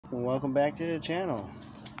Welcome back to the channel.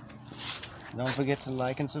 Don't forget to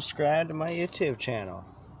like and subscribe to my YouTube channel.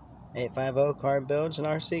 850 Car Builds and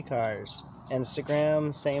RC Cars.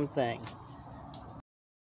 Instagram, same thing.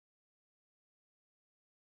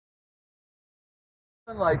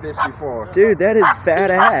 Like this before. Dude, that is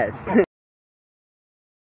badass.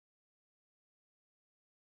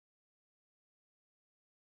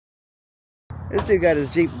 This dude got his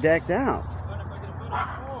Jeep decked out.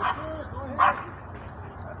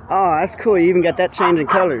 Oh, that's cool. You even got that changing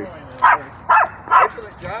colors.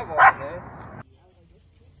 Excellent job on it, man.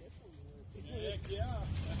 Yeah,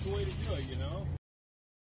 that's the way to do it, you know.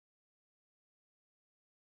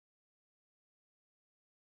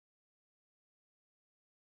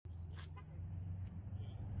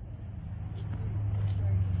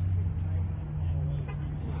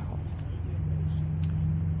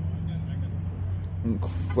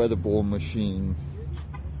 Incredible machine.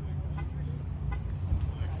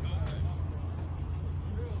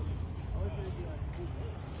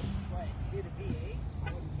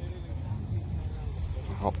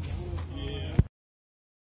 Wow.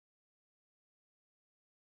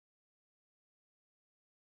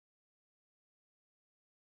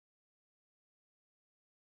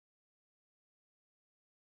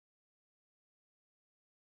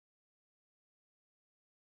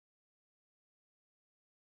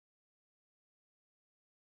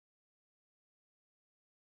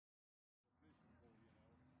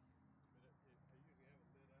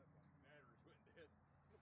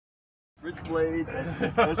 Rich blade,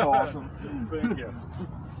 that's awesome. Thank you.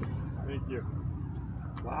 Thank you.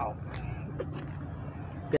 Wow.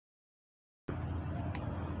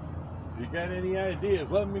 If you got any ideas,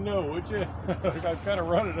 let me know, would you? I'm kind of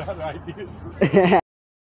running out of ideas.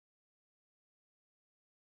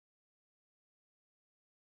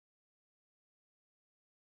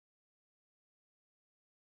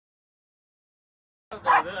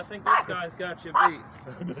 I think this guy's got you beat.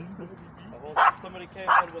 Well, somebody came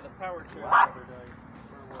in with a power chair the other day.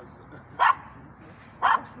 Where was it?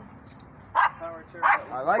 Power chair.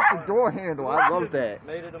 I like the door handle. I love that.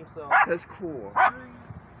 Made it himself. That's cool. Look at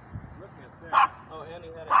that. Oh, and he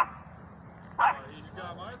had it. He's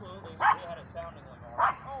got my phone. He had it sounding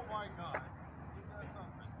like oh my God. He got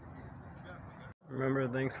something. Remember,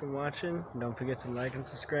 thanks for watching. Don't forget to like and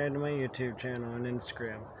subscribe to my YouTube channel and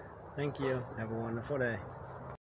Instagram. Thank you. Have a wonderful day.